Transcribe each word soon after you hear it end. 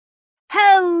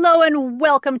Hello and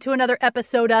welcome to another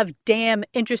episode of Damn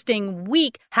Interesting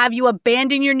Week. Have you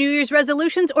abandoned your New Year's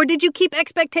resolutions or did you keep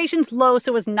expectations low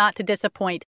so as not to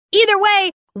disappoint? Either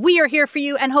way, we are here for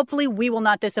you and hopefully we will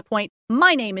not disappoint.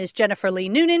 My name is Jennifer Lee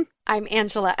Noonan. I'm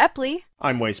Angela Epley.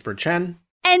 I'm Weisper Chen.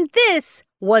 And this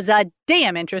was a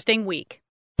damn interesting week.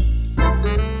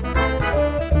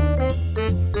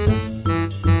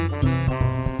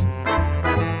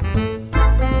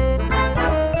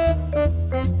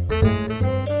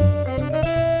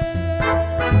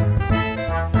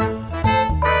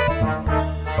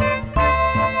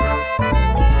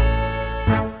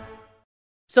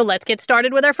 So let's get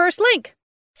started with our first link.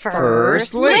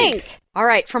 First link. All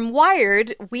right, from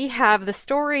Wired, we have the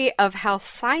story of how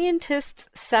scientists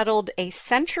settled a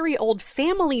century-old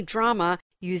family drama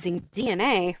using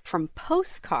DNA from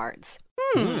postcards.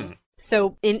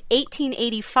 So in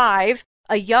 1885,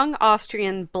 a young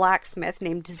Austrian blacksmith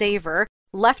named Xaver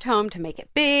left home to make it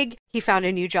big. He found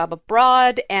a new job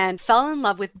abroad and fell in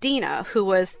love with Dina, who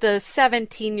was the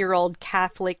 17-year-old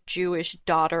Catholic Jewish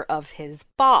daughter of his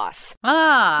boss.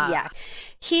 Yeah.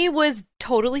 He was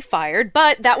totally fired,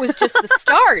 but that was just the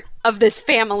start of this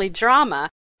family drama.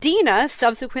 Dina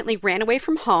subsequently ran away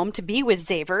from home to be with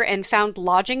Xaver and found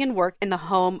lodging and work in the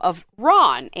home of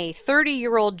Ron, a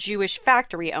 30-year-old Jewish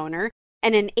factory owner.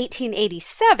 And in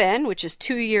 1887, which is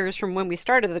 2 years from when we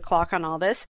started the clock on all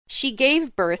this, she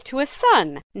gave birth to a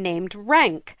son named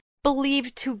Renk,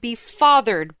 believed to be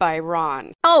fathered by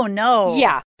Ron. Oh, no.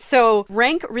 Yeah. So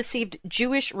Renk received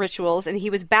Jewish rituals and he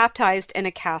was baptized in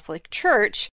a Catholic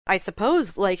church, I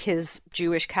suppose like his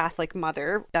Jewish Catholic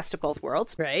mother, best of both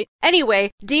worlds. Right.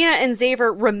 Anyway, Dina and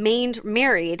Xaver remained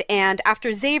married, and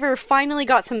after Xaver finally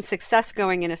got some success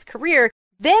going in his career,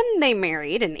 then they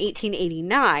married in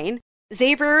 1889.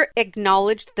 Xaver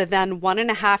acknowledged the then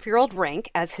 1.5-year-old Renk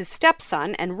as his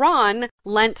stepson, and Ron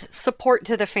lent support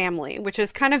to the family, which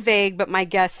is kind of vague, but my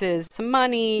guess is some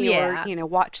money or,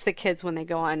 watch the kids when they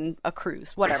go on a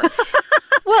cruise, whatever.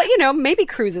 Well, maybe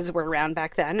cruises were around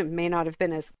back then. It may not have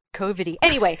been as COVID-y.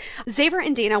 Anyway, Xaver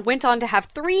and Dina went on to have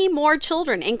 3 more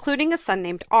children, including a son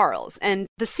named Arles. And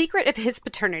the secret of his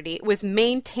paternity was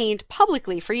maintained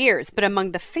publicly for years. But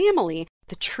among the family,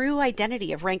 the true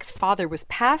identity of Renk's father was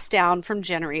passed down from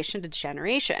generation to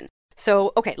generation.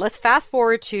 So, okay, let's fast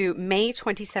forward to May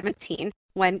 2017,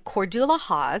 when Cordula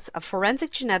Haas, a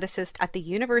forensic geneticist at the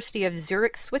University of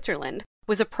Zurich, Switzerland,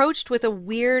 was approached with a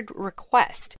weird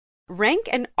request. Renk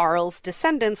and Arles'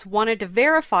 descendants wanted to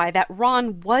verify that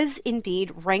Ron was indeed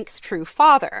Renk's true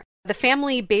father. The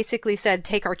family basically said,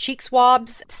 take our cheek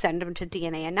swabs, send them to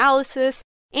DNA analysis,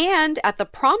 and at the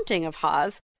prompting of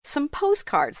Haas, some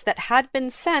postcards that had been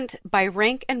sent by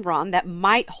Renk and Ron that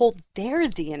might hold their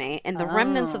DNA in the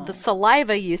remnants of the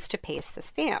saliva used to paste the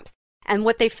stamps. And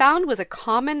what they found was a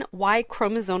common Y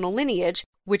chromosomal lineage,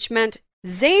 which meant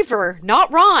Xaver,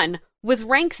 not Ron, was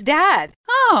Renk's dad.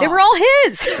 Oh. They were all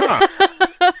his.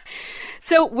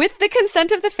 So with the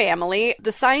consent of the family,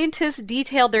 the scientists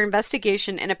detailed their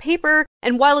investigation in a paper.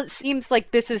 And while it seems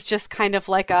like this is just kind of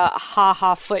like a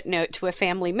ha-ha footnote to a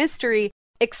family mystery,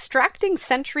 extracting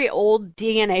century-old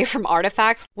DNA from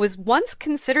artifacts was once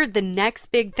considered the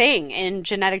next big thing in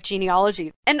genetic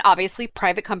genealogy. And obviously,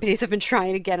 private companies have been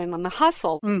trying to get in on the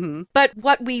hustle. But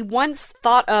what we once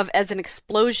thought of as an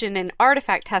explosion in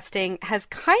artifact testing has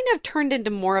kind of turned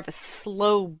into more of a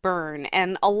slow burn.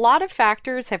 And a lot of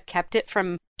factors have kept it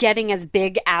from getting as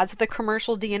big as the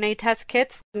commercial DNA test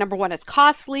kits. Number one, it's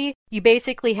costly. You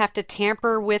basically have to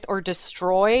tamper with or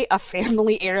destroy a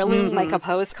family heirloom like a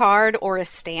postcard or a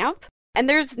stamp. And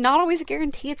there's not always a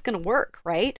guarantee it's going to work,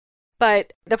 right?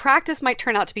 But the practice might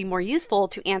turn out to be more useful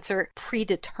to answer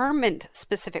predetermined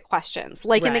specific questions.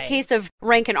 Like in the case of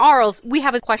Renk and Arles, we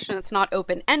have a question that's not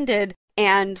open-ended,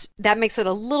 and that makes it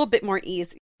a little bit more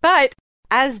easy. But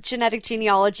as genetic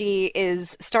genealogy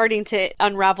is starting to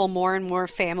unravel more and more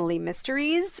family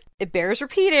mysteries, it bears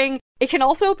repeating, it can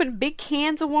also open big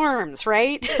cans of worms,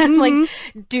 right? Like,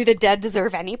 do the dead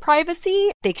deserve any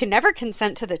privacy? They can never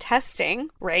consent to the testing,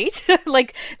 right?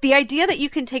 Like, the idea that you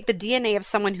can take the DNA of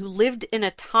someone who lived in a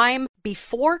time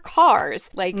before cars,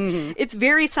 like, it's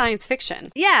very science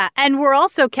fiction. Yeah, and we're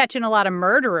also catching a lot of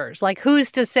murderers. Like,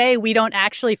 who's to say we don't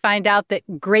actually find out that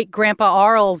great-grandpa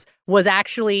Arles was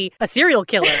actually a serial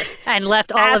killer and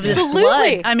left all of his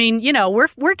blood? I mean,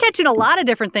 we're catching a lot of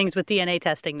different things with DNA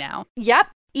testing now. Yep.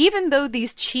 even though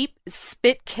these cheap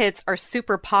spit kits are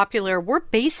super popular, we're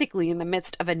basically in the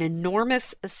midst of an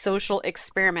enormous social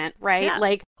experiment, right? Yeah.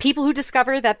 Like, people who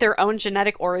discover that their own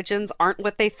genetic origins aren't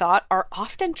what they thought are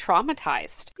often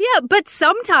traumatized. Yeah, but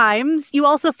sometimes you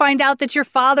also find out that your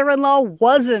father-in-law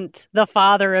wasn't the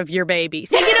father of your baby.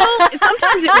 So,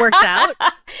 sometimes it works out.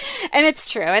 And it's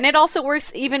true. And it also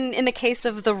works even in the case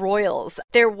of the royals.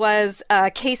 There was a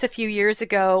case a few years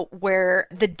ago where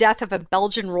the death of a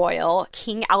Belgian royal,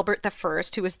 King Albert I,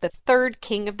 who was the third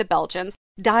king of the Belgians,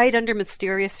 died under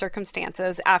mysterious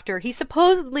circumstances after he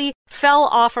supposedly fell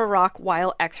off a rock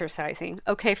while exercising.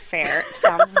 Okay, fair.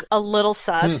 Sounds a little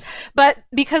sus. But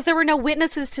because there were no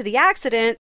witnesses to the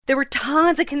accident, there were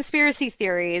tons of conspiracy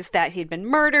theories that he'd been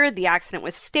murdered, the accident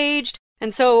was staged.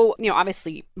 And so,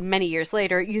 obviously, many years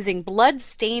later, using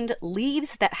blood-stained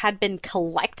leaves that had been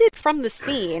collected from the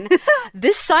scene,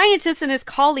 this scientist and his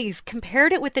colleagues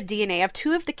compared it with the DNA of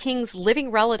two of the king's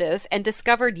living relatives and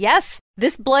discovered, yes,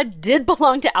 this blood did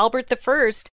belong to Albert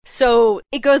I. So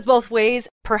it goes both ways.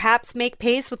 Perhaps make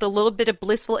pace with a little bit of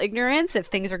blissful ignorance. If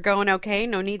things are going okay,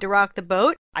 no need to rock the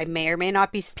boat. I may or may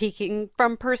not be speaking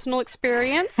from personal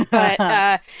experience, but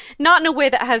not in a way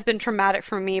that has been traumatic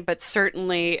for me, but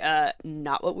certainly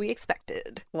not what we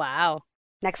expected. Wow.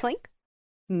 Next link?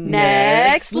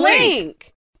 Next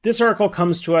link! This article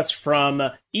comes to us from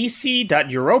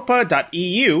ec.europa.eu,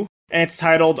 and it's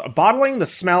titled Bottling the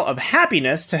Smell of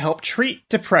Happiness to Help Treat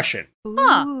Depression.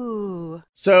 Ooh.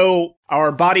 So,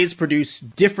 our bodies produce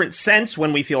different scents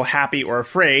when we feel happy or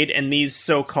afraid, and these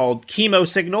so-called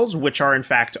chemosignals, which are in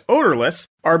fact odorless,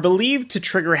 are believed to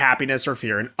trigger happiness or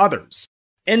fear in others.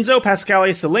 Enzo Pasquale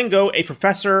Salingo, a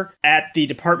professor at the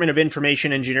Department of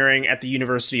Information Engineering at the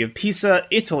University of Pisa,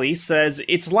 Italy, says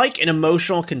it's like an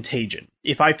emotional contagion.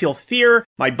 If I feel fear,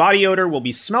 my body odor will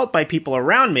be smelt by people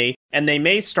around me, and they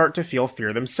may start to feel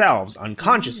fear themselves,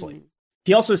 unconsciously.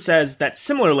 He also says that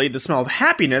similarly, the smell of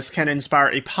happiness can inspire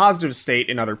a positive state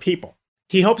in other people.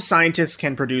 He hopes scientists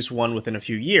can produce one within a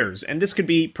few years, and this could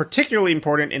be particularly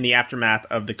important in the aftermath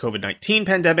of the COVID-19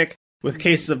 pandemic, with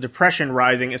cases of depression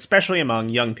rising, especially among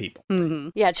young people. Mm-hmm.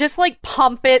 Yeah, just like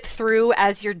pump it through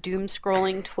as you're doom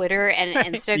scrolling Twitter and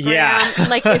Instagram. Yeah.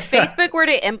 Like if Facebook were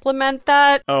to implement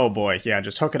that. Oh boy, yeah,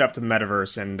 just hook it up to the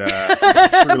metaverse and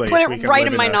really, put it right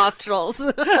in my nostrils.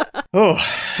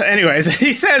 Anyways,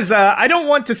 he says, I don't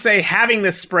want to say having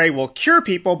this spray will cure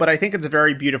people, but I think it's a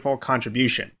very beautiful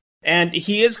contribution. And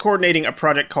he is coordinating a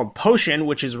project called Potion,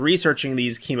 which is researching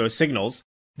these chemosignals.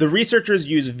 The researchers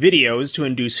use videos to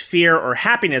induce fear or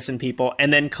happiness in people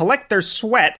and then collect their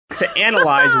sweat to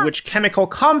analyze which chemical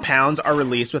compounds are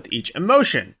released with each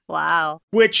emotion. Wow.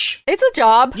 Which, it's a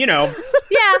job. Yeah,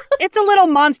 it's a little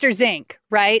Monsters, Inc.,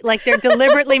 right? Like they're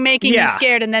deliberately making you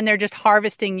scared and then they're just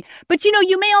harvesting. But,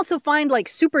 you may also find like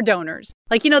super donors.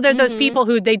 Like, there are those people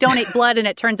who they donate blood and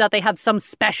it turns out they have some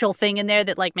special thing in there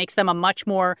that like makes them a much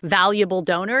more valuable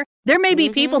donor. There may be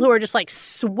people who are just like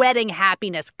sweating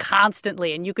happiness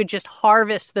constantly and you could just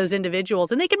harvest those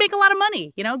individuals and they can make a lot of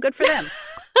money, good for them.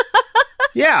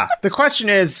 Yeah, the question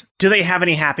is, do they have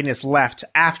any happiness left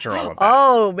after all of that?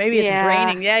 Oh, maybe it's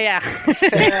draining. Yeah.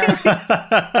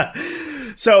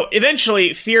 So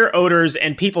eventually, fear odors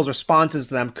and people's responses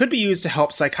to them could be used to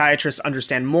help psychiatrists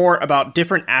understand more about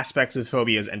different aspects of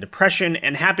phobias and depression,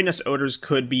 and happiness odors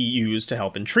could be used to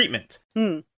help in treatment.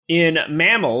 In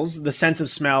mammals, the sense of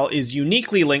smell is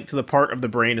uniquely linked to the part of the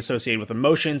brain associated with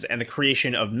emotions and the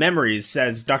creation of memories,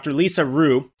 says Dr. Lisa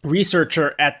Roux,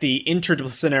 researcher at the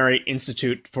Interdisciplinary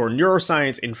Institute for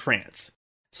Neuroscience in France.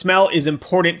 Smell is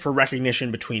important for recognition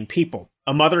between people.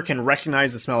 A mother can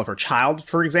recognize the smell of her child,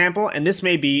 for example, and this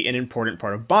may be an important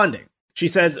part of bonding. She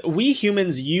says, we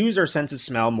humans use our sense of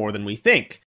smell more than we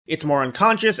think. It's more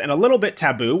unconscious and a little bit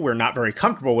taboo, we're not very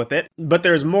comfortable with it, but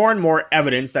there's more and more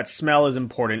evidence that smell is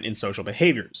important in social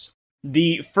behaviors.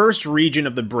 The first region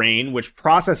of the brain, which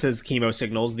processes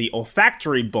chemosignals, the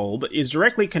olfactory bulb, is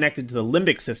directly connected to the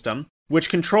limbic system, which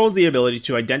controls the ability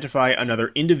to identify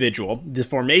another individual, the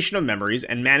formation of memories,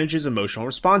 and manages emotional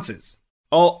responses.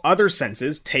 All other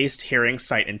senses, taste, hearing,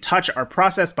 sight, and touch, are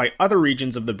processed by other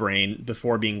regions of the brain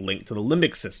before being linked to the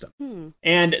limbic system.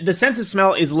 And the sense of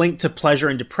smell is linked to pleasure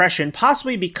and depression,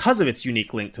 possibly because of its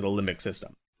unique link to the limbic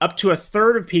system. Up to a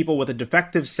third of people with a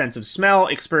defective sense of smell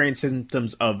experience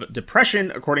symptoms of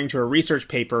depression, according to a research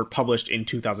paper published in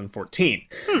 2014.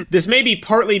 This may be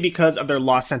partly because of their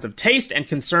lost sense of taste and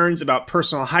concerns about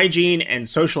personal hygiene and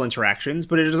social interactions,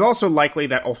 but it is also likely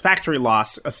that olfactory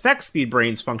loss affects the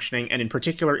brain's functioning and in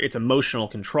particular its emotional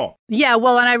control. Yeah,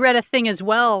 well, and I read a thing as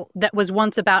well that was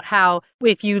once about how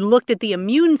if you looked at the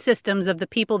immune systems of the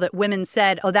people that women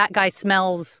said, oh, that guy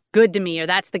smells good to me, or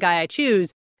that's the guy I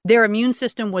choose, their immune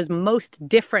system was most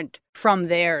different from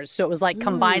theirs. So it was like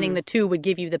combining the two would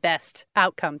give you the best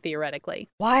outcome, theoretically.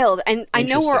 Wild. And I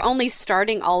know we're only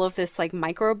starting all of this like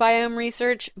microbiome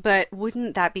research, but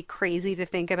wouldn't that be crazy to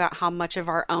think about how much of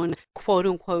our own quote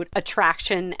unquote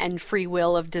attraction and free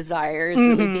will of desire is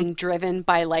really being driven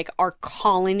by like our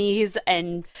colonies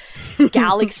and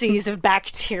galaxies of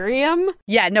bacterium?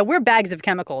 Yeah, no, we're bags of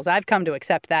chemicals. I've come to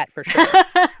accept that for sure.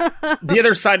 The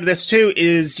other side of this, too,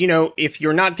 is, you know, if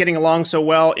you're not getting along so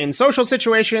well in social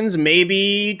situations,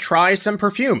 maybe try some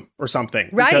perfume or something.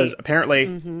 Right. Because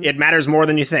apparently it matters more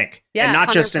than you think. Yeah, and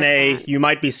not just in a 100%. you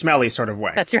might be smelly sort of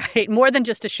way. That's right. More than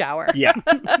just a shower. Yeah.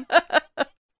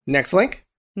 Next link.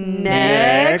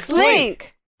 Next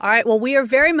link. All right, well, we are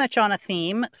very much on a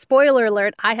theme. Spoiler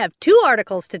alert, I have 2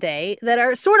 articles today that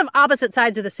are sort of opposite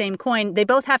sides of the same coin. They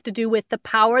both have to do with the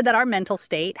power that our mental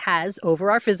state has over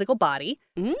our physical body.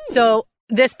 So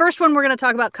this first one we're going to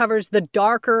talk about covers the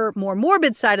darker, more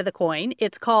morbid side of the coin.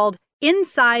 It's called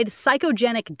Inside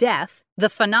Psychogenic Death, the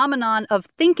Phenomenon of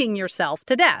Thinking Yourself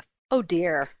to Death. Oh,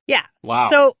 dear. Yeah. Wow.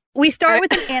 So we start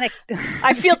with an anecdote.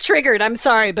 I feel triggered. I'm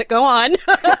sorry, but go on.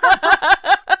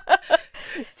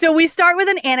 So we start with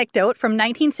an anecdote from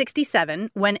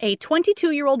 1967 when a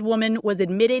 22-year-old woman was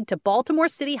admitted to Baltimore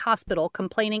City Hospital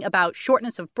complaining about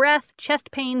shortness of breath, chest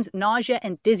pains, nausea,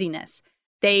 and dizziness.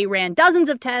 They ran dozens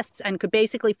of tests and could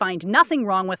basically find nothing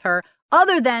wrong with her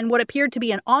other than what appeared to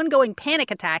be an ongoing panic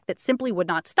attack that simply would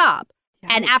not stop.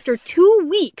 And after 2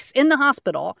 weeks in the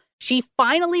hospital, she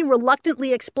finally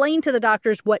reluctantly explained to the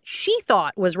doctors what she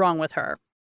thought was wrong with her.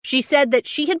 She said that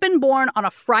she had been born on a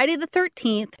Friday the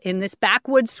 13th in this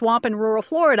backwoods swamp in rural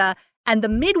Florida, and the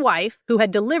midwife who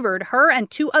had delivered her and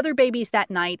 2 other babies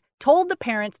that night told the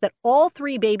parents that all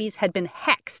 3 babies had been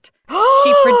hexed.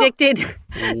 She predicted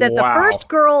that the first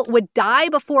girl would die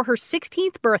before her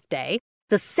 16th birthday,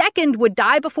 the second would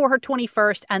die before her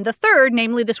 21st, and the third,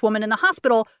 namely this woman in the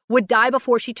hospital, would die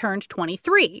before she turned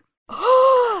 23.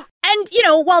 And, you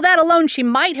know, while that alone she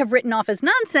might have written off as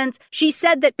nonsense, she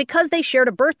said that because they shared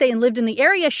a birthday and lived in the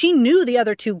area, she knew the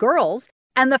other 2 girls,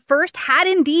 and the first had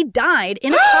indeed died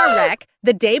in a car wreck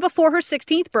the day before her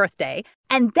 16th birthday,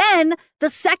 and then the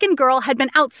second girl had been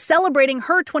out celebrating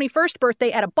her 21st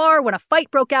birthday at a bar when a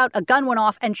fight broke out, a gun went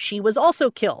off, and she was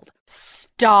also killed.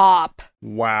 Stop.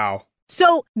 Wow.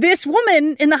 So this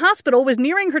woman in the hospital was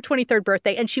nearing her 23rd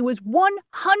birthday, and she was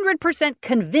 100%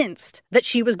 convinced that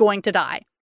she was going to die.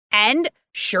 And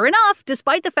sure enough,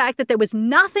 despite the fact that there was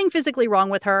nothing physically wrong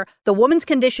with her, the woman's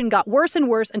condition got worse and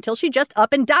worse until she just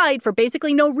up and died for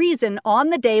basically no reason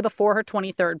on the day before her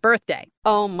 23rd birthday.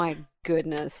 Oh my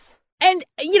goodness. And,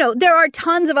 you know, there are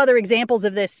tons of other examples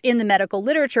of this in the medical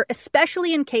literature,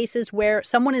 especially in cases where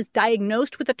someone is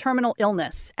diagnosed with a terminal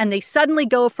illness and they suddenly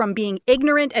go from being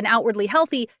ignorant and outwardly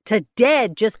healthy to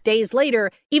dead just days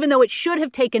later, even though it should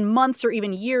have taken months or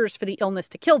even years for the illness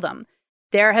to kill them.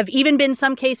 There have even been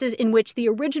some cases in which the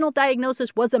original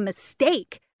diagnosis was a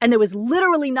mistake and there was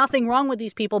literally nothing wrong with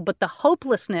these people, but the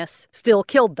hopelessness still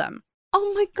killed them.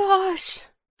 Oh my gosh.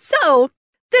 So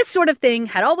this sort of thing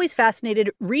had always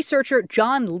fascinated researcher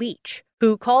John Leach,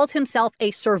 who calls himself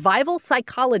a survival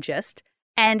psychologist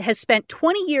and has spent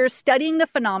 20 years studying the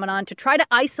phenomenon to try to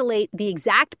isolate the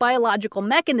exact biological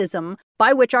mechanism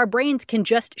by which our brains can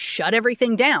just shut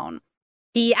everything down.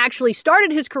 He actually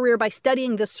started his career by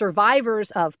studying the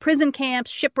survivors of prison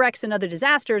camps, shipwrecks, and other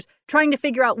disasters, trying to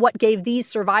figure out what gave these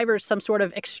survivors some sort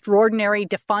of extraordinary,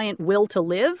 defiant will to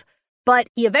live. But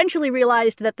he eventually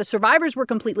realized that the survivors were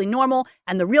completely normal,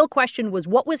 and the real question was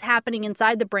what was happening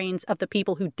inside the brains of the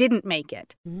people who didn't make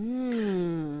it.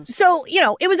 So, you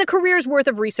know, it was a career's worth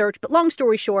of research, but long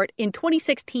story short, in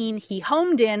 2016, he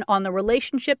homed in on the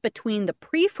relationship between the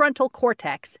prefrontal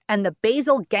cortex and the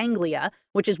basal ganglia,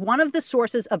 which is one of the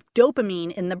sources of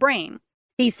dopamine in the brain.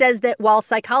 He says that while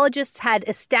psychologists had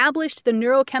established the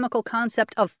neurochemical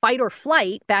concept of fight or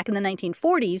flight back in the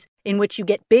 1940s, in which you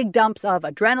get big dumps of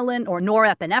adrenaline or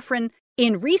norepinephrine,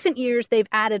 in recent years they've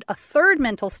added a third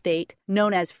mental state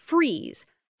known as freeze.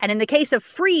 And in the case of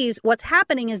freeze, what's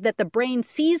happening is that the brain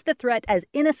sees the threat as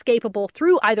inescapable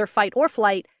through either fight or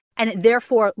flight, and it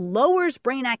therefore lowers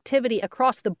brain activity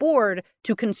across the board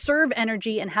to conserve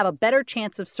energy and have a better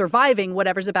chance of surviving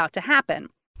whatever's about to happen.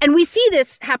 And we see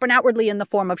this happen outwardly in the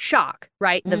form of shock,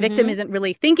 right? The victim isn't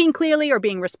really thinking clearly or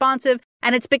being responsive,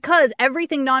 and it's because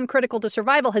everything non-critical to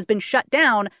survival has been shut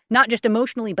down, not just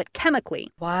emotionally, but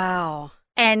chemically. Wow.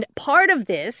 And part of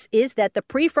this is that the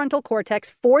prefrontal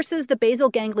cortex forces the basal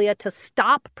ganglia to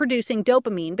stop producing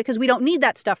dopamine because we don't need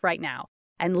that stuff right now.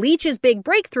 And Leach's big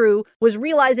breakthrough was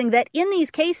realizing that in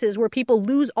these cases where people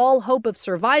lose all hope of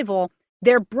survival,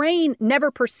 their brain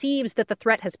never perceives that the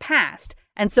threat has passed.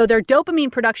 And so their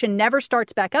dopamine production never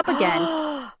starts back up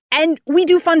again. And we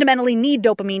do fundamentally need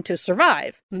dopamine to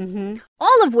survive. Mm-hmm.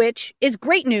 All of which is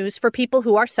great news for people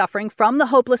who are suffering from the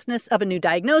hopelessness of a new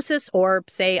diagnosis or,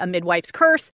 say, a midwife's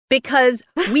curse, because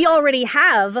we already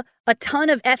have a ton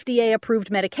of FDA-approved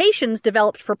medications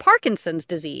developed for Parkinson's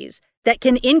disease that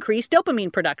can increase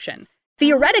dopamine production.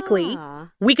 Theoretically,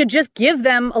 we could just give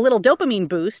them a little dopamine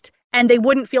boost and they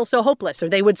wouldn't feel so hopeless, or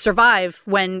they would survive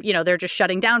when, they're just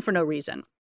shutting down for no reason.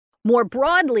 More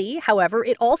broadly, however,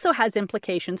 it also has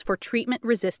implications for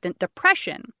treatment-resistant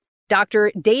depression.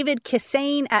 Dr. David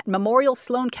Kissane at Memorial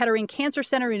Sloan Kettering Cancer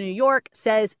Center in New York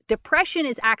says depression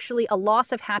is actually a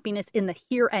loss of happiness in the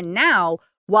here and now,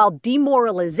 while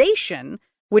demoralization,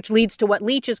 which leads to what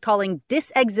Leach is calling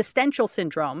disexistential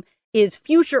syndrome, is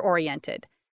future-oriented.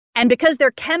 And because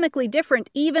they're chemically different,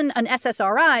 even an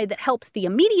SSRI that helps the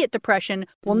immediate depression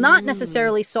will not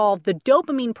necessarily solve the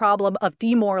dopamine problem of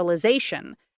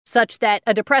demoralization, such that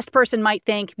a depressed person might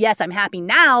think, yes, I'm happy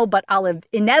now, but I'll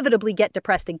inevitably get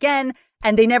depressed again,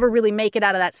 and they never really make it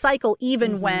out of that cycle,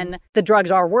 even when the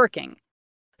drugs are working.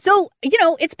 So,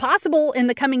 it's possible in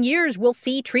the coming years we'll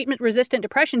see treatment-resistant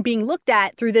depression being looked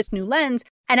at through this new lens,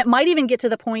 and it might even get to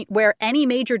the point where any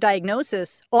major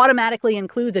diagnosis automatically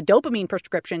includes a dopamine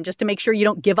prescription just to make sure you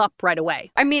don't give up right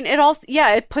away. I mean,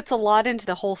 it puts a lot into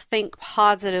the whole think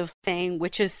positive thing,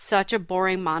 which is such a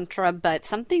boring mantra, but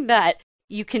something that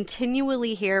you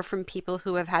continually hear from people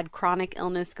who have had chronic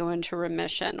illness go into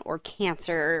remission, or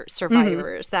cancer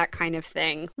survivors, that kind of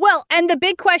thing. Well, and the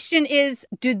big question is,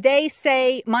 do they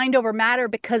say mind over matter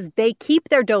because they keep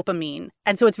their dopamine?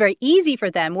 And so it's very easy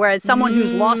for them, whereas someone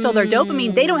who's lost all their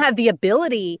dopamine, they don't have the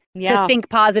ability to think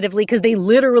positively because they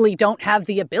literally don't have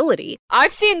the ability.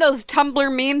 I've seen those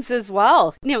Tumblr memes as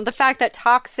well. The fact that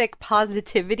toxic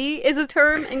positivity is a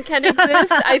term and can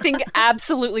exist, I think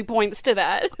absolutely points to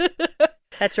that.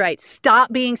 That's right.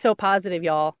 Stop being so positive,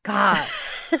 y'all. God.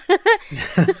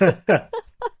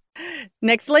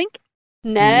 Next link.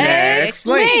 Next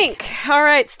link. All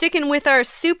right, sticking with our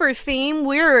super theme,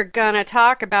 we're gonna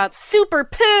talk about super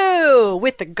poo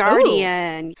with The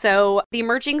Guardian. Ooh. So, the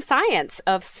emerging science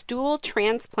of stool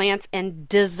transplants and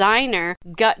designer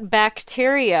gut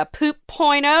bacteria. Poop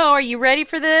 0.0. Are you ready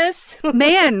for this?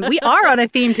 Man, we are on a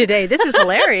theme today. This is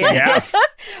hilarious. Yes.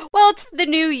 Well, it's the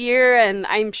new year, and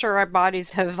I'm sure our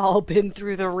bodies have all been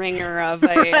through the ringer of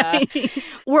a...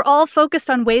 We're all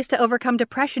focused on ways to overcome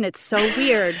depression. It's so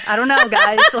weird. I don't know,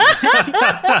 guys.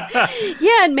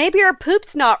 Yeah, and maybe our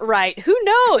poop's not right. Who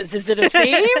knows? Is it a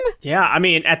theme? Yeah, I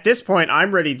mean, at this point,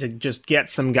 I'm ready to just get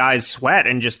some guys sweat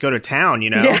and just go to town,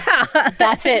 Yeah.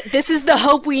 That's it. This is the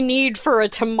hope we need for a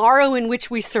tomorrow in which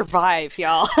we survive,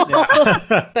 y'all.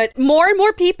 Yeah. But more and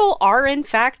more people are, in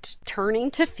fact,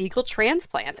 turning to fecal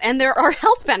transplants, and there are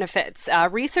health benefits.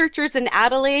 Researchers in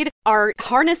Adelaide are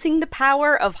harnessing the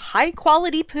power of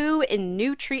high-quality poo in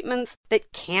new treatments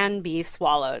that can be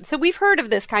swallowed. So we've heard of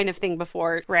this kind of thing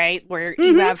before, right? Where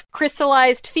you have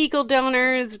crystallized fecal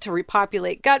donors to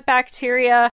repopulate gut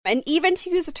bacteria, and even, to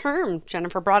use a term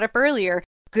Jennifer brought up earlier,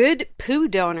 good poo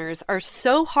donors are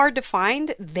so hard to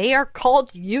find, they are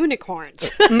called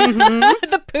unicorns.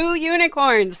 The poo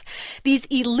unicorns. These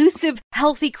elusive,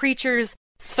 healthy creatures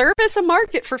serve as a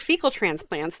market for fecal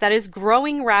transplants that is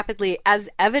growing rapidly as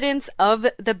evidence of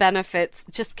the benefits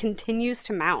just continues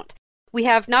to mount. We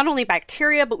have not only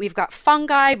bacteria, but we've got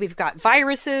fungi, we've got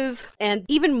viruses, and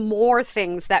even more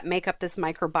things that make up this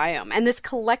microbiome. And this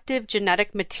collective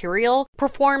genetic material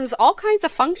performs all kinds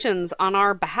of functions on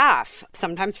our behalf,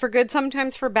 sometimes for good,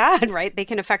 sometimes for bad, right? They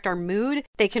can affect our mood,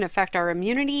 they can affect our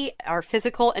immunity, our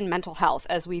physical and mental health,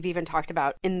 as we've even talked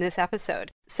about in this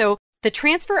episode. So the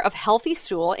transfer of healthy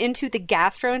stool into the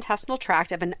gastrointestinal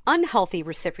tract of an unhealthy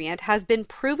recipient has been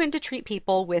proven to treat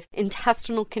people with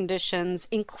intestinal conditions,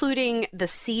 including the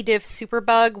C. diff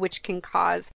superbug, which can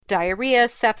cause diarrhea,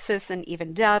 sepsis, and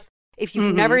even death. If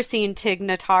you've never seen Tig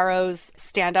Notaro's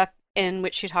stand-up in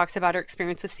which she talks about her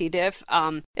experience with C. diff,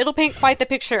 it'll paint quite the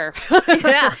picture.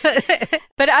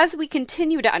 But as we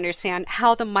continue to understand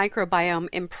how the microbiome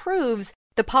improves,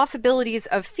 the possibilities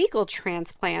of fecal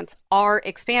transplants are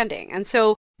expanding. And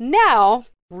so now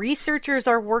researchers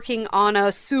are working on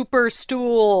a super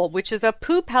stool, which is a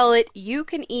poo pellet you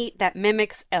can eat that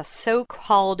mimics a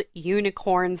so-called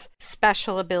unicorn's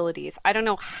special abilities. I don't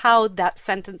know how that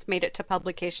sentence made it to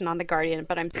publication on The Guardian,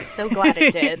 but I'm so glad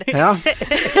it did. Yeah.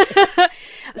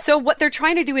 So what they're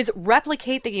trying to do is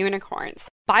replicate the unicorns.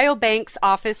 Biobank's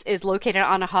office is located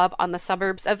on a hub on the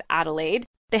suburbs of Adelaide.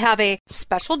 They have a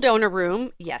special donor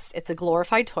room. Yes, it's a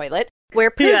glorified toilet where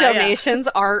poo donations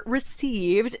are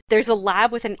received. There's a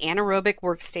lab with an anaerobic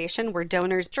workstation where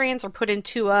donors' strains are put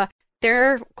into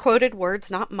their quoted words,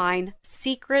 not mine,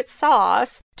 secret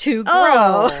sauce to grow.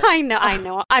 Oh. I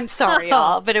know. I'm sorry,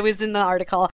 y'all, but it was in the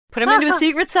article. Put them into a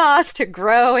secret sauce to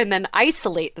grow and then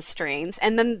isolate the strains.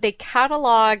 And then they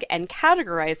catalog and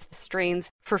categorize the strains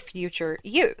for future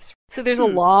use. So there's a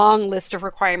long list of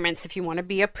requirements if you want to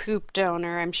be a poop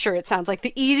donor. I'm sure it sounds like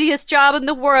the easiest job in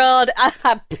the world.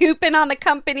 I'm pooping on the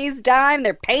company's dime.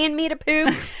 They're paying me to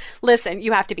poop. Listen,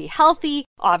 you have to be healthy,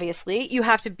 obviously. You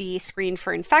have to be screened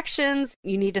for infections.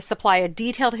 You need to supply a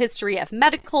detailed history of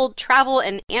medical, travel,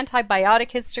 and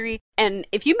antibiotic history. And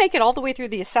if you make it all the way through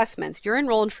the assessments, you're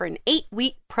enrolled for an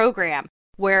 8-week program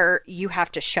where you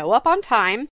have to show up on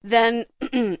time, then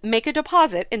make a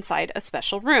deposit inside a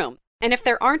special room. And if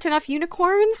there aren't enough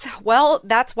unicorns, well,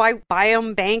 that's why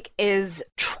Biome Bank is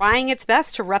trying its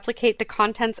best to replicate the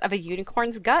contents of a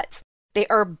unicorn's guts. They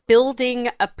are building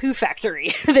a poo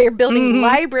factory. They are building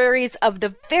libraries of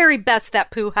the very best that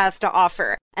poo has to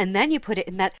offer. And then you put it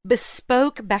in that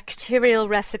bespoke bacterial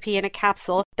recipe in a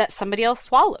capsule that somebody else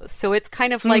swallows. So it's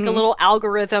kind of like a little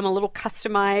algorithm, a little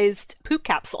customized poop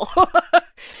capsule.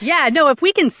 Yeah, no, if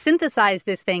we can synthesize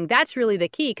this thing, that's really the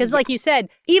key. Because like you said,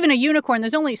 even a unicorn,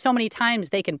 there's only so many times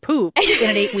they can poop in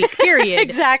an 8-week period.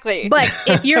 Exactly. But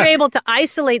if you're able to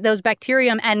isolate those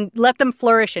bacterium and let them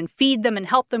flourish and feed them and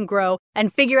help them grow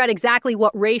and figure out exactly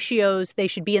what ratios they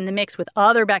should be in the mix with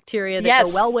other bacteria that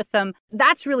go well with them,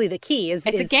 that's really the key. It's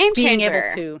a game being changer.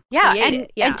 Able to and,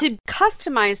 it. and to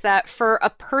customize that for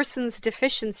a person's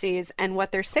deficiencies and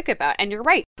what they're sick about. And you're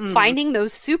right, finding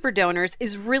those super donors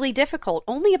is really difficult.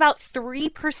 Only about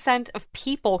 3% of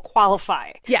people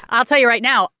qualify. Yeah, I'll tell you right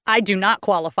now, I do not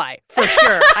qualify, for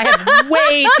sure. I have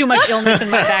way too much illness in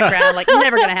my background, like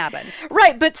never gonna happen.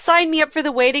 Right, but sign me up for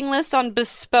the waiting list on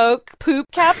bespoke poop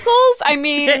capsules? I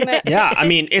mean... Yeah, I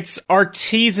mean, it's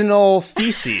artisanal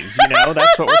feces, you know?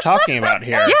 That's what we're talking about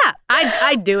here. Yeah,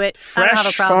 I'd do it. I don't have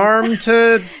a Fresh problem. farm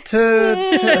to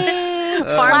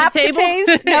farm to table?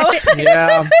 taste? No.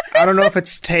 Yeah, I don't know if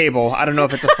it's table. I don't know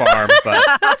if it's a farm,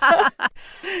 but...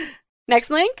 Next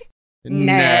link?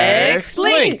 Next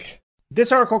link.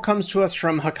 This article comes to us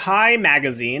from Hakai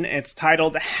Magazine. It's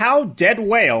titled, How Dead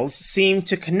Whales Seem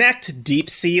to Connect Deep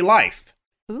Sea Life.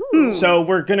 Ooh. So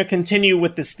we're going to continue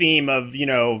with this theme of, you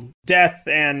know, death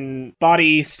and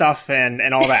body stuff and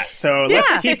all that. So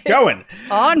let's keep going.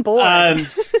 On board.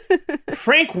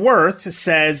 Frank Worth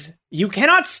says, you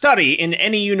cannot study in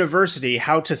any university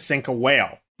how to sink a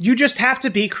whale. You just have to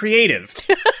be creative.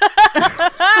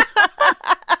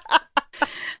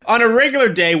 On a regular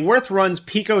day, Worth runs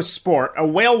Pico Sport, a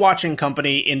whale-watching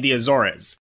company in the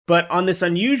Azores. But on this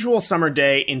unusual summer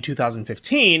day in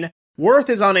 2015, Worth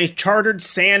is on a chartered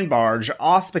sand barge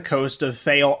off the coast of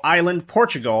Faial Island,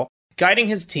 Portugal, guiding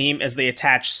his team as they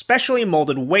attach specially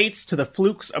molded weights to the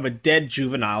flukes of a dead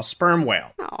juvenile sperm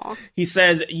whale. Aww. He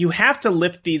says, you have to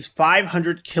lift these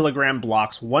 500-kilogram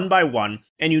blocks one by one,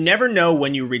 and you never know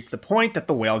when you reach the point that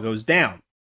the whale goes down.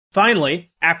 Finally,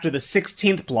 after the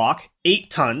 16th block, 8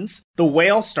 tons, the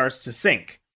whale starts to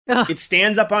sink. Ugh. It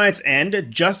stands up on its end,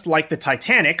 just like the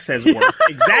Titanic, says Worth,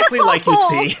 exactly like you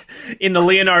see in the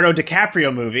Leonardo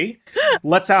DiCaprio movie,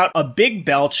 lets out a big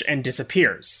belch and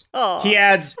disappears. Oh. He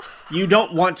adds, you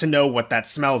don't want to know what that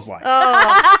smells like.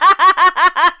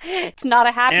 It's not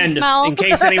a happy And smell. in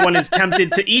case anyone is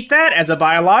tempted to eat that as a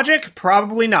biologic,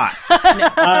 probably not.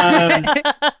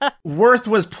 Worth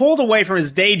was pulled away from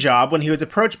his day job when he was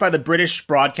approached by the British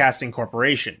Broadcasting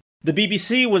Corporation. The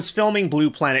BBC was filming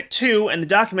Blue Planet 2, and the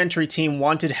documentary team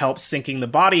wanted help sinking the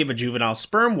body of a juvenile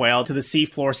sperm whale to the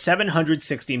seafloor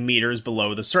 760 meters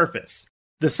below the surface.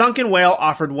 The sunken whale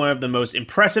offered one of the most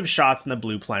impressive shots in the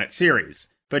Blue Planet series.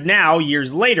 But now,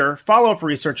 years later, follow-up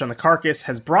research on the carcass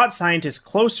has brought scientists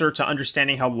closer to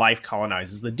understanding how life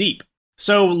colonizes the deep.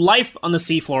 So, life on the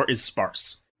seafloor is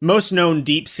sparse. Most known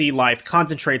deep-sea life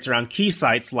concentrates around key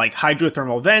sites like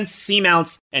hydrothermal vents,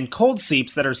 seamounts, and cold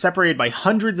seeps that are separated by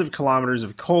hundreds of kilometers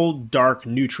of cold, dark,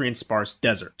 nutrient-sparse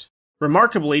desert.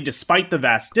 Remarkably, despite the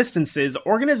vast distances,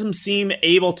 organisms seem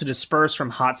able to disperse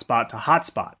from hotspot to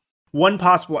hotspot. One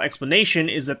possible explanation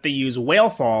is that they use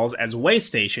whale falls as way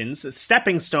stations,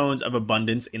 stepping stones of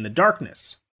abundance in the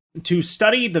darkness. To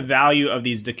study the value of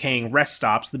these decaying rest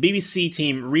stops, the BBC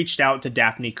team reached out to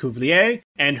Daphne Cuvier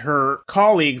and her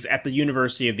colleagues at the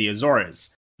University of the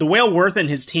Azores. The whale Worth and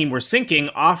his team were sinking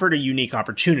offered a unique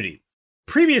opportunity.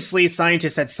 Previously,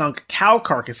 scientists had sunk cow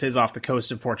carcasses off the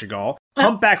coast of Portugal,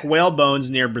 humpback whale bones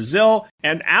near Brazil,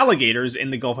 and alligators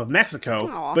in the Gulf of Mexico,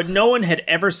 Aww. but no one had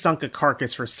ever sunk a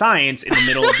carcass for science in the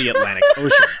middle of the Atlantic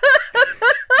Ocean.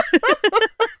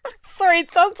 Sorry,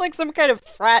 it sounds like some kind of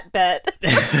frat bet.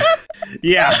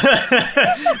 Yeah.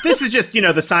 This is just,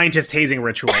 the scientist hazing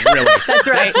ritual, really. That's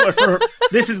right.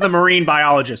 This is the marine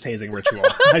biologist hazing ritual,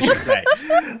 I should say.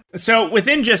 So,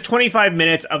 within just 25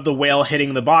 minutes of the whale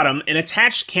hitting the bottom, an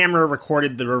attached camera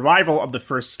recorded the revival of the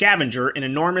first scavenger, an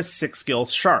enormous 6-gill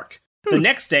shark. The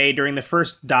next day, during the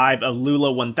first dive of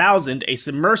Lula 1000, a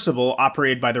submersible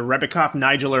operated by the Rebekov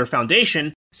Nigeler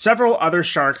Foundation, several other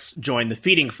sharks joined the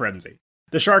feeding frenzy.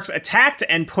 The sharks attacked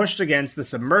and pushed against the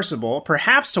submersible,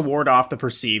 perhaps to ward off the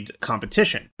perceived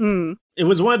competition. It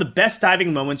was one of the best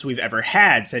diving moments we've ever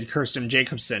had, said Kirsten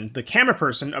Jacobson, the camera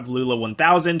person of Lula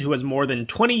 1000, who has more than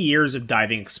 20 years of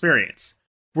diving experience.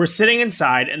 We're sitting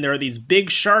inside, and there are these big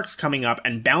sharks coming up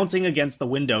and bouncing against the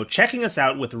window, checking us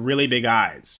out with really big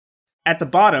eyes. At the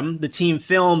bottom, the team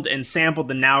filmed and sampled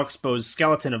the now exposed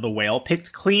skeleton of the whale,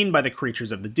 picked clean by the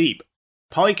creatures of the deep.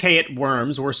 Polychaete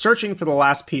worms were searching for the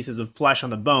last pieces of flesh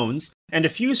on the bones, and a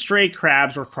few stray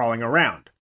crabs were crawling around.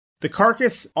 The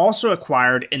carcass also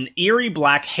acquired an eerie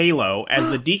black halo as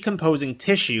the decomposing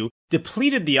tissue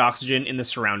depleted the oxygen in the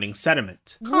surrounding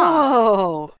sediment.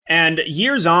 Whoa! And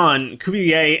years on,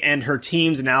 Cuvier and her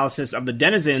team's analysis of the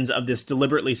denizens of this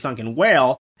deliberately sunken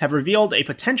whale have revealed a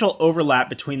potential overlap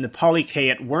between the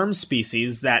polychaete worm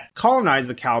species that colonize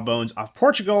the cow bones off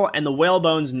Portugal and the whale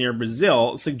bones near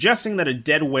Brazil, suggesting that a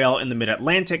dead whale in the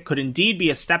mid-Atlantic could indeed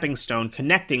be a stepping stone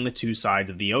connecting the two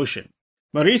sides of the ocean.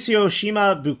 Mauricio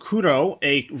Shimabukuro,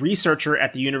 a researcher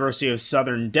at the University of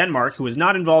Southern Denmark who is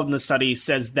not involved in the study,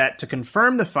 says that to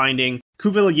confirm the finding,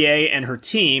 Cuvillier and her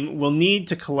team will need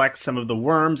to collect some of the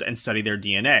worms and study their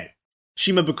DNA.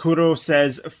 Shimabukuro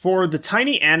says, for the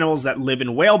tiny animals that live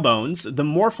in whale bones, the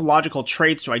morphological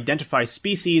traits to identify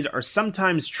species are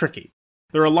sometimes tricky.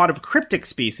 There are a lot of cryptic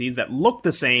species that look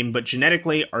the same but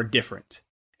genetically are different.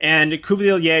 And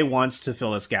Cuvillier wants to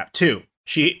fill this gap too.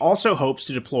 She also hopes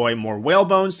to deploy more whale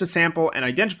bones to sample and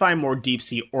identify more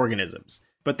deep-sea organisms.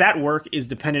 But that work is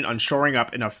dependent on shoring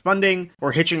up enough funding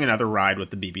or hitching another ride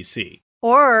with the BBC.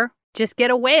 Or just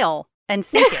get a whale and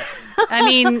sink it. I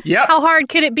mean, How hard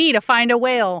could it be to find a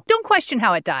whale? Don't question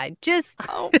how it died. Just...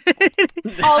 All of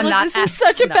this is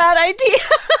such a bad idea.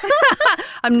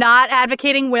 I'm not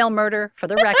advocating whale murder, for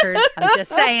the record. I'm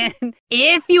just saying,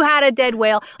 if you had a dead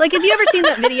whale... Like, have you ever seen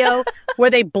that video where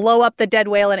they blow up the dead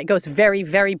whale and it goes very,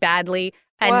 very badly?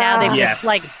 And now they've just,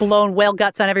 blown whale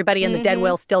guts on everybody and the dead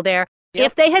whale's still there. Yep.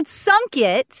 If they had sunk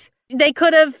it... They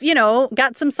could have,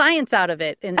 got some science out of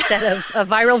it instead of a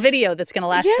viral video that's going to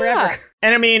last forever.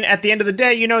 And I mean, at the end of the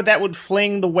day, that would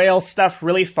fling the whale stuff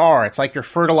really far. It's like you're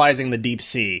fertilizing the deep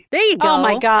sea. There you go. Oh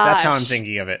my gosh. That's how I'm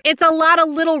thinking of it. It's a lot of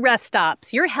little rest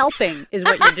stops. You're helping is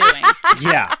what you're doing.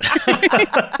 Yeah.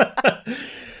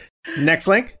 Next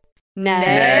link.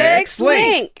 Next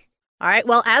link. All right.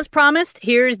 Well, as promised,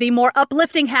 here's the more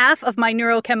uplifting half of my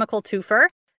neurochemical twofer.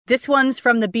 This one's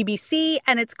from the BBC,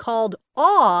 and it's called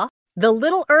Awe, the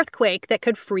little earthquake that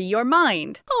could free your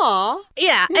mind. Aw.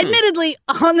 Yeah, admittedly,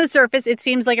 on the surface, it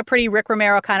seems like a pretty Rick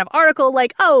Romero kind of article,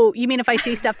 like, oh, you mean if I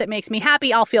see stuff that makes me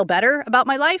happy, I'll feel better about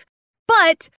my life?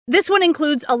 But this one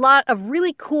includes a lot of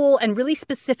really cool and really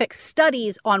specific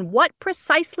studies on what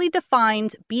precisely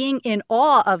defines being in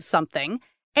awe of something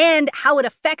and how it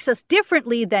affects us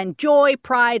differently than joy,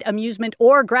 pride, amusement,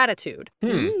 or gratitude.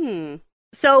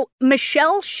 So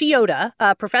Michelle Chioda,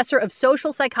 a professor of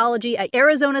social psychology at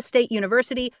Arizona State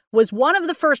University, was one of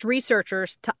the first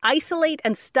researchers to isolate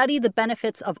and study the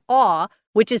benefits of awe,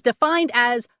 which is defined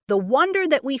as the wonder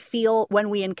that we feel when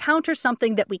we encounter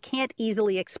something that we can't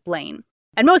easily explain.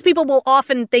 And most people will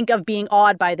often think of being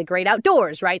awed by the great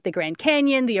outdoors, right? The Grand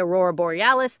Canyon, the Aurora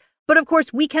Borealis. But of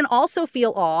course, we can also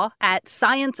feel awe at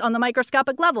science on the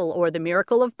microscopic level, or the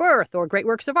miracle of birth, or great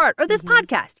works of art, or this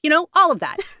podcast, all of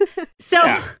that. So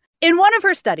in one of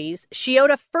her studies,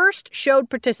 Chioda first showed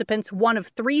participants one of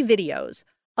 3 videos: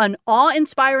 an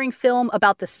awe-inspiring film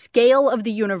about the scale of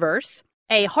the universe,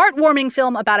 a heartwarming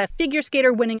film about a figure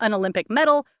skater winning an Olympic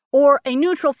medal, or a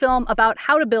neutral film about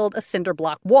how to build a cinder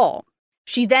block wall.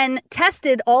 She then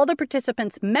tested all the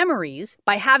participants' memories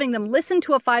by having them listen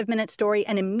to a 5-minute story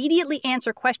and immediately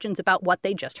answer questions about what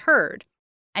they just heard.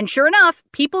 And sure enough,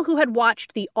 people who had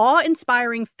watched the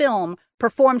awe-inspiring film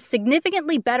performed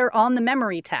significantly better on the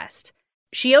memory test.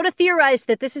 Chioda theorized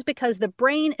that this is because the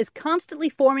brain is constantly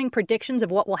forming predictions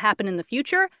of what will happen in the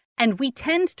future, and we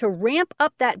tend to ramp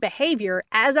up that behavior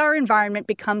as our environment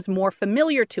becomes more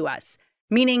familiar to us,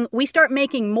 meaning we start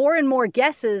making more and more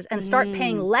guesses and start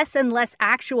paying less and less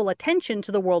actual attention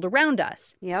to the world around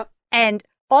us. Yep. And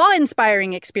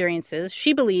awe-inspiring experiences,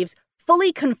 she believes,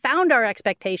 fully confound our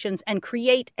expectations and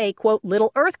create a, quote,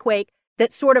 little earthquake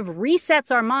that sort of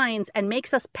resets our minds and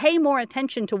makes us pay more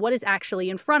attention to what is actually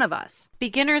in front of us.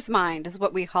 Beginner's mind is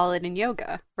what we call it in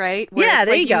yoga, right? Where Yeah, it's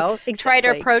there you go. Exactly. Try to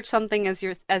approach something as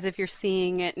if you're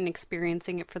seeing it and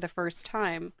experiencing it for the first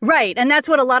time. Right. And that's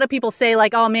what a lot of people say,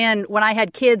 like, oh man, when I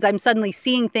had kids, I'm suddenly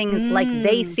seeing things like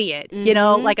they see it. You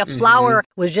know, like a flower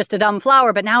was just a dumb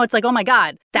flower, but now it's like, oh my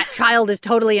God, that child is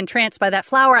totally entranced by that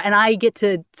flower and I get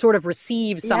to sort of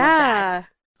receive some of that.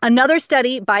 Another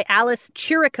study by Alice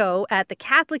Chirico at the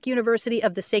Catholic University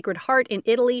of the Sacred Heart in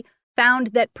Italy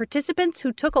found that participants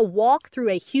who took a walk through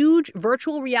a huge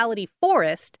virtual reality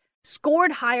forest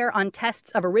scored higher on tests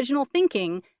of original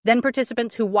thinking than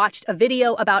participants who watched a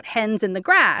video about hens in the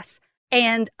grass.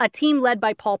 And a team led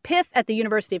by Paul Piff at the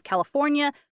University of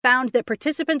California found that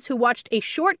participants who watched a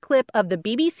short clip of the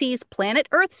BBC's Planet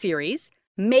Earth series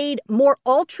made more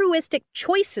altruistic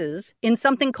choices in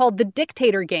something called the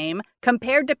Dictator Game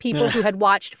compared to people who had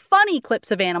watched funny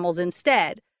clips of animals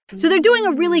instead. So they're doing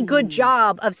a really good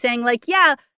job of saying, like,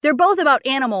 yeah, they're both about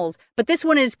animals, but this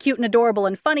one is cute and adorable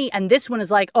and funny, and this one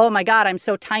is like, oh my God, I'm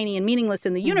so tiny and meaningless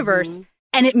in the universe,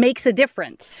 and it makes a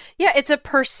difference. Yeah, it's a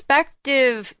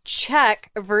perspective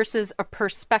check versus a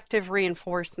perspective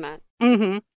reinforcement.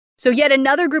 So yet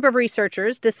another group of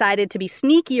researchers decided to be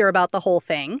sneakier about the whole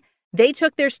thing. They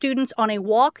took their students on a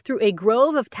walk through a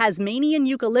grove of Tasmanian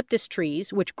eucalyptus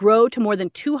trees, which grow to more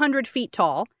than 200 feet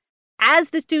tall.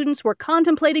 As the students were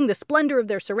contemplating the splendor of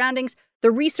their surroundings,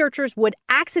 the researchers would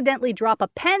accidentally drop a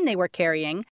pen they were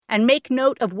carrying and make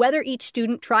note of whether each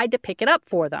student tried to pick it up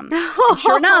for them. And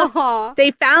sure enough,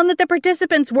 they found that the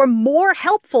participants were more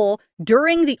helpful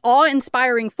during the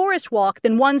awe-inspiring forest walk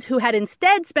than ones who had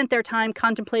instead spent their time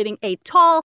contemplating a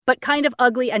tall, but kind of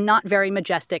ugly and not very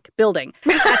majestic building.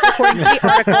 That's according to the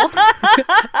article.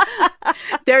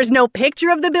 There's no picture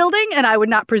of the building, and I would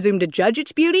not presume to judge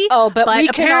its beauty. Oh, but we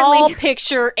can all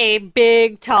picture a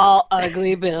big, tall,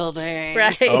 ugly building.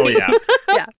 Right. Oh, yeah.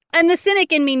 Yeah. And the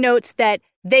cynic in me notes that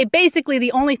they basically,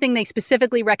 the only thing they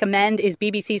specifically recommend is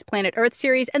BBC's Planet Earth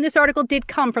series, and this article did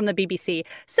come from the BBC.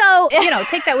 So,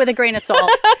 take that with a grain of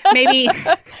salt. Maybe.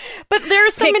 But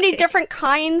there's so many different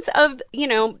kinds of,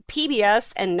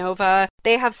 PBS and Nova.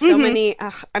 They have so many.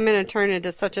 I'm going to turn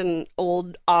into such an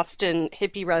old Austin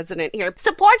hippie resident here.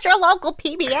 Support your local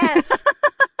PBS.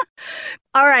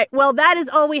 All right. Well, that is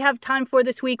all we have time for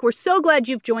this week. We're so glad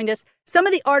you've joined us. Some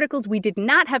of the articles we did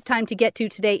not have time to get to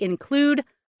today include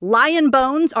lion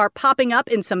bones are popping up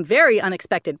in some very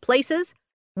unexpected places,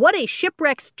 what a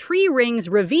shipwreck's tree rings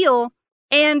reveal,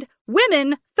 and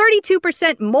women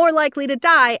 32% more likely to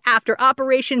die after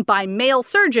operation by male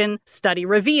surgeon, study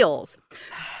reveals.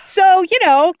 So,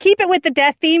 keep it with the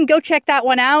death theme. Go check that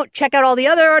one out. Check out all the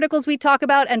other articles we talk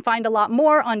about and find a lot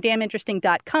more on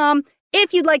damninteresting.com.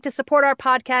 If you'd like to support our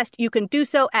podcast, you can do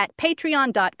so at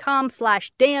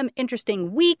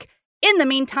patreon.com/damninterestingweek. In the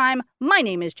meantime, my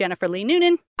name is Jennifer Lee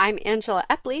Noonan. I'm Angela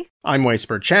Epley. I'm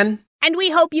Weisper Chen. And we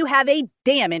hope you have a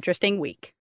damn interesting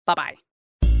week. Bye-bye.